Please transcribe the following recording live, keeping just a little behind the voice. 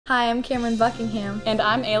Hi, I'm Cameron Buckingham. And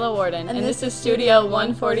I'm Ayla Warden, and this is Studio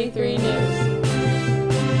 143 News.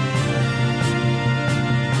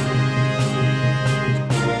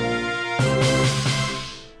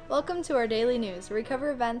 Welcome to our daily news, where we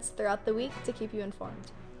cover events throughout the week to keep you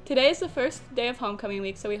informed. Today is the first day of homecoming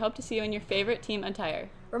week, so we hope to see you in your favorite team attire.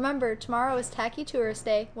 Remember, tomorrow is Tacky Tourist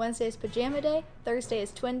Day, Wednesday is Pajama Day, Thursday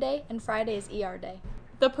is Twin Day, and Friday is ER Day.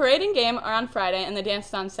 The parade and game are on Friday and the dance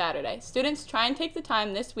is on Saturday. Students try and take the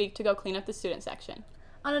time this week to go clean up the student section.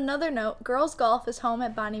 On another note, girls golf is home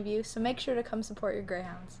at Bonneview, so make sure to come support your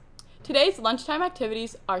Greyhounds. Today's lunchtime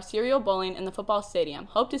activities are cereal bowling in the football stadium.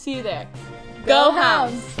 Hope to see you there. Go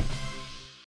Hounds!